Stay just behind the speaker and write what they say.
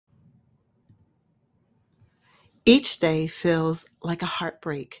Each day feels like a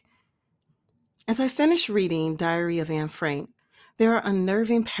heartbreak. As I finish reading Diary of Anne Frank, there are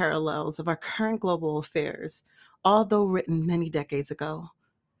unnerving parallels of our current global affairs, although written many decades ago.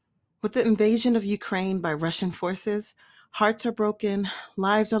 With the invasion of Ukraine by Russian forces, hearts are broken,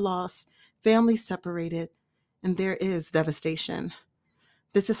 lives are lost, families separated, and there is devastation.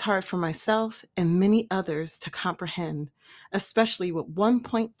 This is hard for myself and many others to comprehend, especially with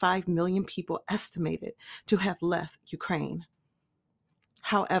 1.5 million people estimated to have left Ukraine.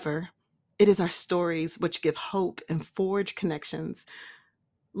 However, it is our stories which give hope and forge connections.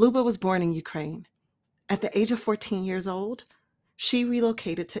 Luba was born in Ukraine. At the age of 14 years old, she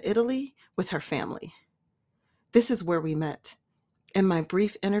relocated to Italy with her family. This is where we met. In my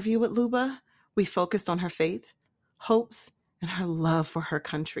brief interview with Luba, we focused on her faith, hopes, and her love for her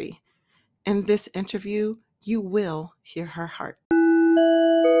country. In this interview, you will hear her heart.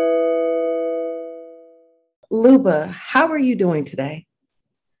 Luba, how are you doing today?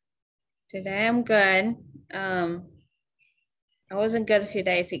 Today I'm good. Um, I wasn't good a few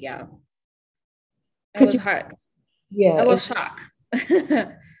days ago. It Could was you, hard. I yeah, was shocked.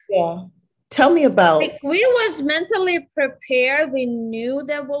 yeah. Tell me about, Like we was mentally prepared. We knew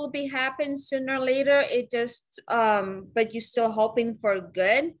that will be happen sooner or later. It just but you still hoping for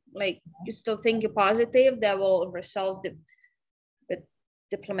good. Like you still think you're positive that will resolve the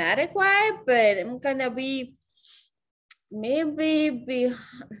diplomatic way. But I'm gonna be maybe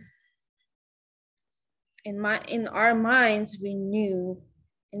in our minds we knew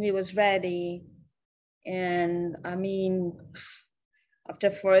and we was ready. And I mean, after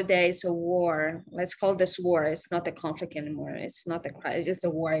 4 days of war, let's call this war. It's not a conflict anymore. It's not a crisis, it's just a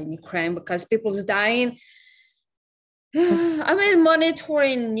war in Ukraine because people's dying. I mean,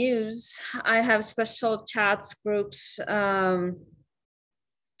 monitoring news. I have special chats groups,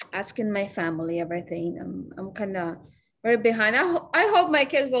 asking my family everything. I'm kind of very behind. I hope my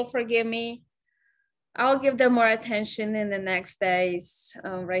kids will forgive me. I'll give them more attention in the next days.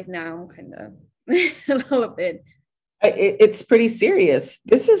 Right now, kind of a little bit. it's pretty serious.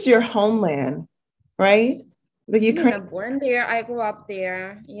 This is your homeland, right? The I mean, Ukraine. I'm born there. I grew up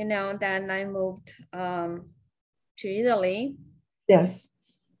there, then I moved to Italy Yes.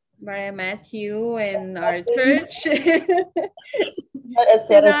 where I met you in That's our where we church met at and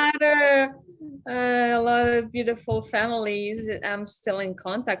Santa. other a lot of beautiful families I'm still in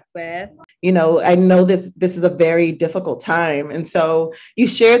contact with. I know that this is a very difficult time. And so you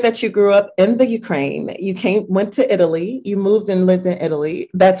shared that you grew up in the Ukraine. You went to Italy. You moved and lived in Italy.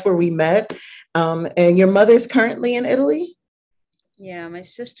 That's where we met. And your mother's currently in Italy? Yeah, my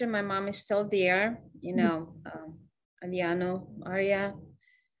sister, my mom is still there, Aliano area.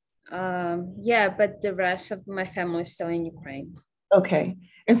 Yeah, but the rest of my family is still in Ukraine. Okay.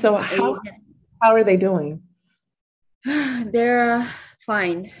 And so how are they doing? They're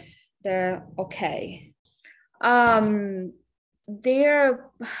fine. They're okay. Um, they're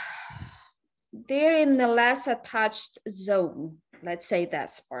they're in the less attached zone. Let's say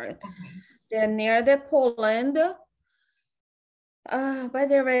that's part. They're near the Poland, but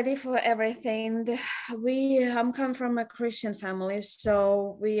they're ready for everything. I'm come from a Christian family,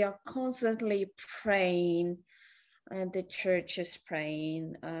 so we are constantly praying. And the church is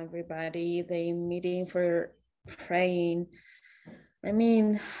praying. Everybody they meeting for praying. I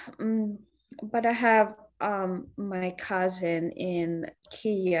mean, um, but I have my cousin in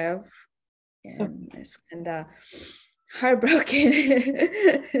Kiev, and it's kind of heartbroken,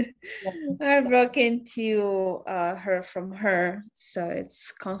 heartbroken to her from her. So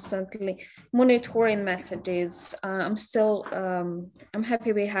it's constantly monitoring messages. I'm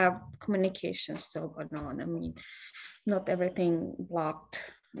happy we have communication still going on. I mean, not everything blocked.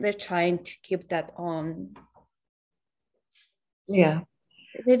 They're trying to keep that on. Yeah.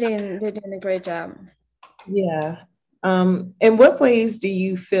 They're doing a great job. Yeah. In what ways do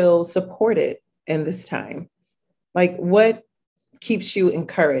you feel supported in this time? Like what keeps you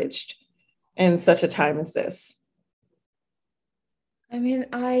encouraged in such a time as this? I mean,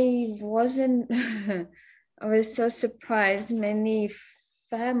 I wasn't, I was so surprised. Many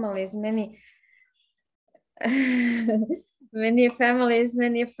families, many, many families,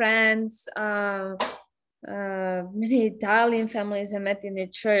 many friends, many Italian families I met in the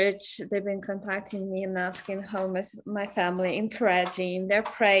church. They've been contacting me and asking how my family, encouraging, they're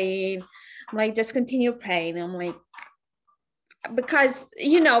praying. I'm like, just continue praying. I'm like, because,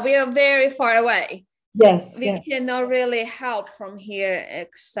 we are very far away. Yes, We yes. cannot really help from here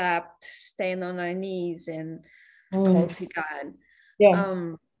except staying on our knees and call Mm, to God. yes.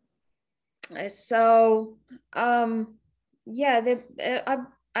 Um, so yeah,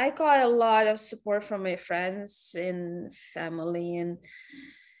 I got a lot of support from my friends and family and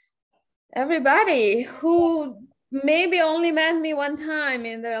everybody who maybe only met me one time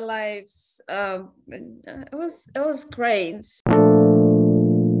in their lives. It was great.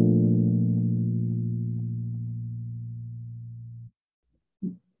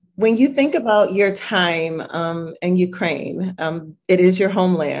 When you think about your time in Ukraine, it is your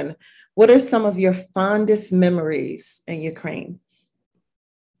homeland. What are some of your fondest memories in Ukraine?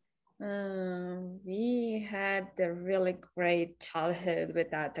 We had a really great childhood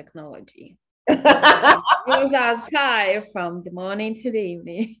without technology. We was outside from the morning to the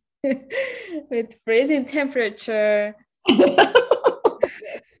evening with freezing temperature.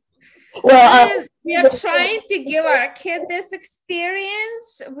 Well, And we are trying to give our kid this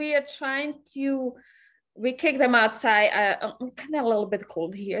experience. We are trying to we kick them outside. Kind of a little bit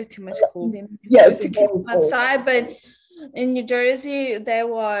cold here, too much cold in New yes, Jersey to very kick them cool. outside. But in New Jersey, there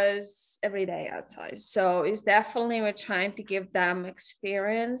was every day outside. So it's definitely we're trying to give them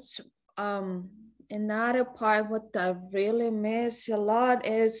experience. Another part, what I really miss a lot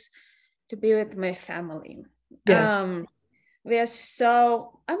is to be with my family. Yeah, We are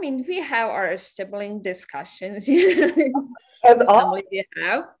so, I mean, we have our sibling discussions as the all. family we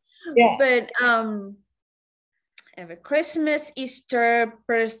have, Yeah, but every Christmas, Easter,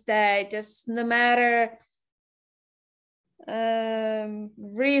 birthday, just no matter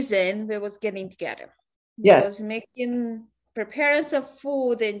reason, we was getting together. We yes, was making preparing some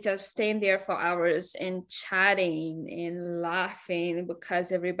food and just staying there for hours and chatting and laughing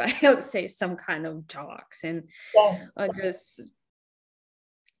because everybody else say some kind of jokes and yes, just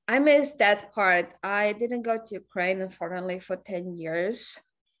I miss that part. I didn't go to Ukraine, unfortunately, for 10 years.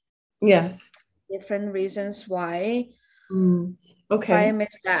 yes. Different reasons why. Mm, But I okay.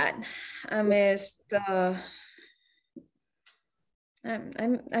 miss that. I missed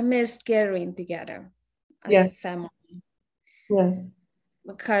I missed gathering together as a Yes, family yes,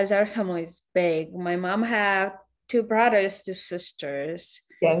 because our family is big. My mom had two brothers, two sisters,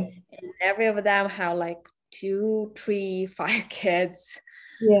 yes. and every of them have like two, three, five kids.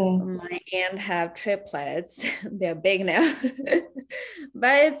 Yeah, My aunt have triplets. They're big now,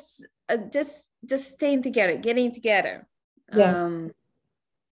 but it's just staying together, getting together, yeah, um,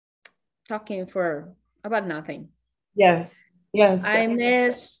 talking for about nothing. yes, yes.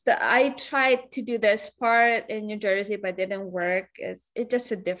 I tried to do this part in New Jersey, but didn't work. It's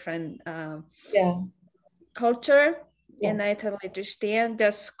just a different Yeah, culture, and yes, I totally understand.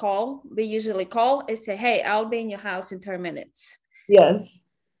 Just call. We usually call and say, "Hey, I'll be in your house in 30 minutes. yes,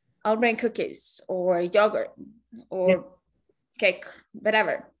 I'll bring cookies or yogurt yeah, or cake,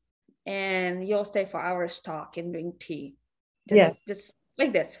 whatever, and you'll stay for hours, talk and drink tea, yeah, just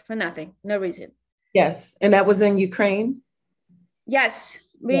like this for nothing, no reason." yes. And that was in Ukraine? Yes,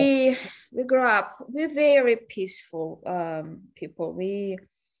 Yeah, we grew up. We're very peaceful people. We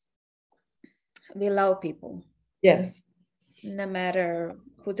love people, yes, no matter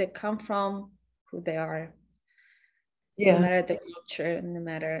who they come from, who they are, no yeah. matter the culture, no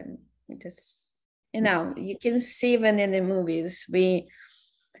matter just you can see even in the movies we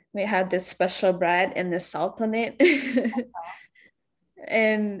had this special bread and the salt on it.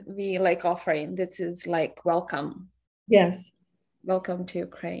 And we like offering this is like Yes. welcome to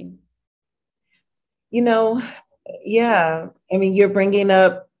Ukraine. You know, yeah. I mean, you're bringing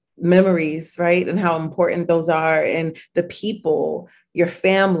up memories, right? And how important those are, and the people, your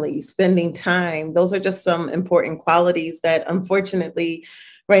family, spending time. Those are just some important qualities that unfortunately,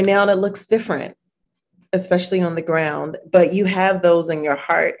 right now, that looks different, especially on the ground. But you have those in your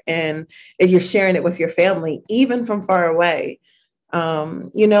heart, and you're sharing it with your family, even from far away.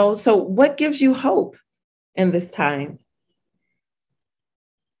 So what gives you hope in this time?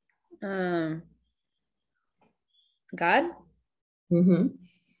 um God Hmm.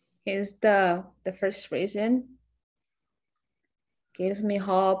 is the first reason, gives me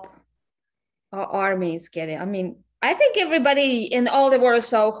hope. Our army is getting, I mean, I think everybody in all the world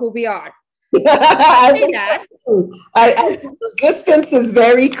saw who we are. I Say think so that. too. Resistance is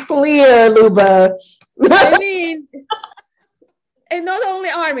very clear, Luba. I mean, and not only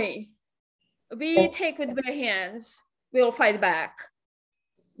army, we take with bare hands, we'll fight back.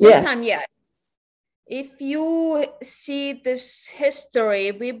 This Yes, time, yes. If you see this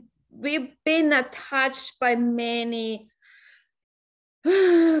history, we've been attached by many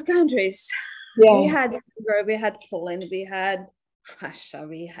countries. We yeah. had Hungary, we had Poland, we had Russia,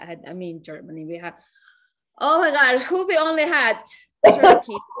 we had, I mean, Germany, we had, oh my gosh, who we only had?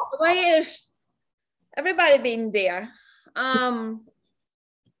 Turkey. Why is everybody been there? Um,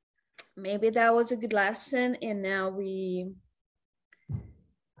 Maybe that was a good lesson, and now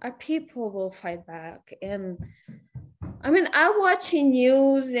our people will fight back. And I mean, I watch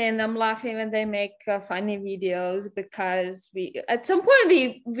news and I'm laughing when they make funny videos, because we at some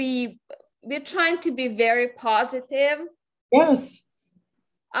point we're trying to be very positive. Yes.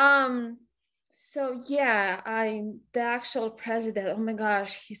 Um, so yeah, the actual president. Oh my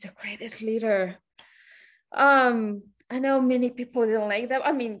gosh, he's the greatest leader. I know many people don't like that.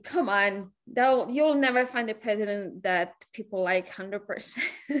 I mean, come on, though you'll never find a president that people like 100%.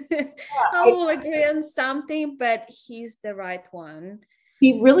 I I, will agree on something, but he's the right one.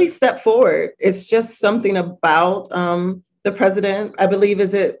 he really stepped forward. It's just something about the president. I believe,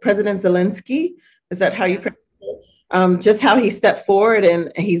 is it President Zelensky? Is that how you Yeah. pronounce it? Just how he stepped forward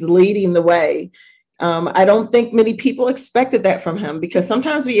and he's leading the way. I don't think many people expected that from him, because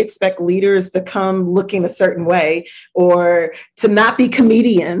sometimes we expect leaders to come looking a certain way or to not be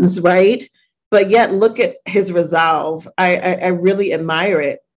comedians, right? But yet, look at his resolve. I really admire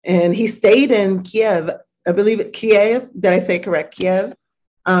it. And he stayed in Kiev, I believe it Kiev. Did I say correct? Kiev.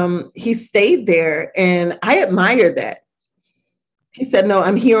 He stayed there, and I admire that. He said, "No,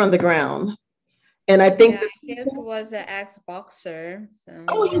 I'm here on the ground." And I think Yeah, that his people, was an ex-boxer. So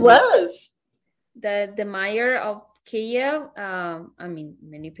oh, he yeah. was. The mayor of Kiev, I mean,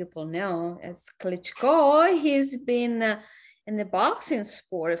 many people know as Klitschko. He's been in the boxing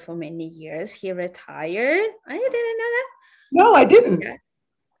sport for many years. He retired. I didn't know that. No, I didn't. Yeah.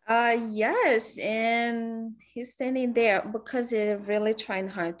 Yes, and he's standing there because they're really trying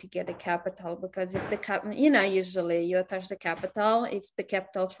hard to get the capital. Because if the usually you touch the capital, if the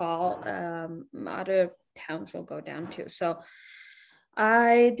capital fall, other towns will go down too. So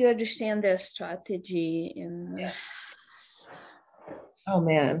I do understand their strategy in Oh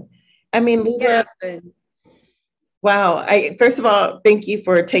man. I mean, yeah, Luba, but wow. I first of all, thank you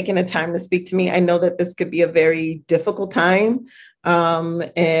for taking the time to speak to me. I know that this could be a very difficult time.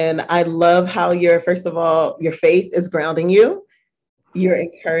 And I love how first of all, your faith is grounding you. You're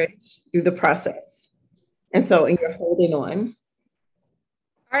encouraged through the process. And you're holding on.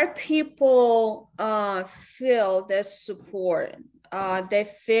 our people feel the support. They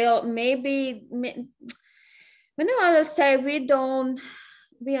feel maybe when I say we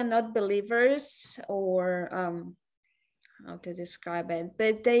are not believers, or how to describe it,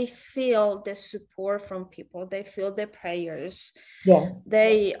 but they feel the support from people. They feel the prayers. Yes.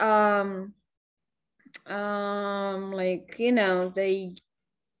 They like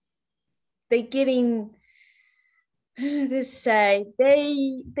they getting they say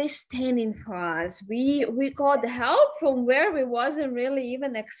they standing for us. We got help from where we wasn't really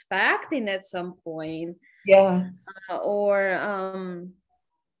even expecting at some point. Yeah. Or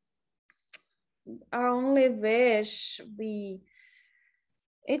our only wish we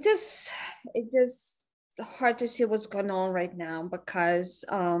it just it just hard to see what's going on right now, because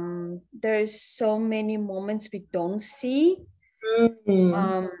there's so many moments we don't see. Mm.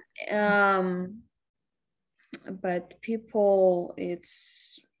 um um but people, they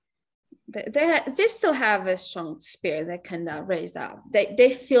still have a strong spirit that can raise up.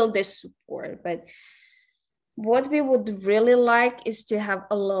 They feel this support, but what we would really like is to have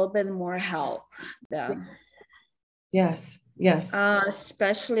a little bit more help. Um, Yes. Yes.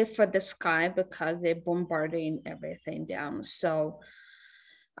 especially for the sky, because they're bombarding everything down. So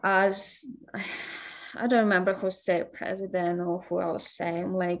as I don't remember who said, president or who else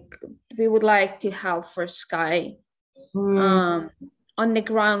saying, like, we would like to have for sky. Mm. um on the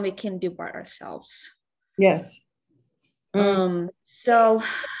ground we can do by ourselves. Yes. Mm. So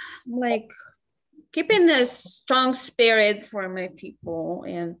like keeping this strong spirit for my people,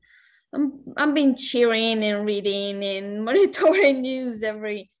 and I'm been cheering and reading and monitoring news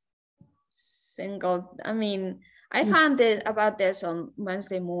every single. I mean, I found it about this on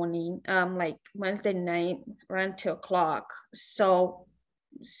Wednesday morning, like Wednesday night around 2 o'clock. So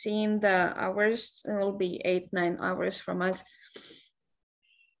seeing the hours, it will be 8-9 hours from us.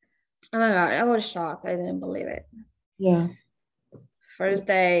 Oh my god, I was shocked. I didn't believe it. Yeah. First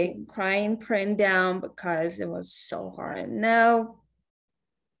day crying, praying down because it was so hard. No,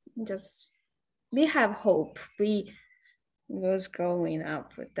 just we have hope. We was growing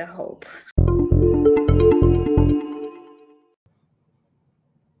up with the hope.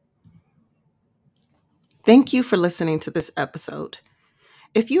 Thank you for listening to this episode.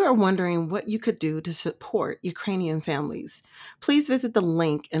 If you are wondering what you could do to support Ukrainian families, please visit the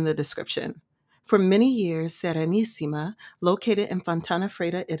link in the description. For many years, Serenissima, located in Fontana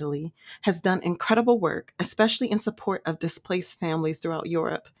Freda, Italy, has done incredible work, especially in support of displaced families throughout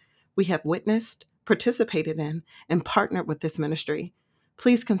Europe. We have witnessed, participated in, and partnered with this ministry.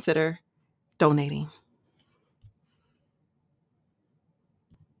 Please consider donating.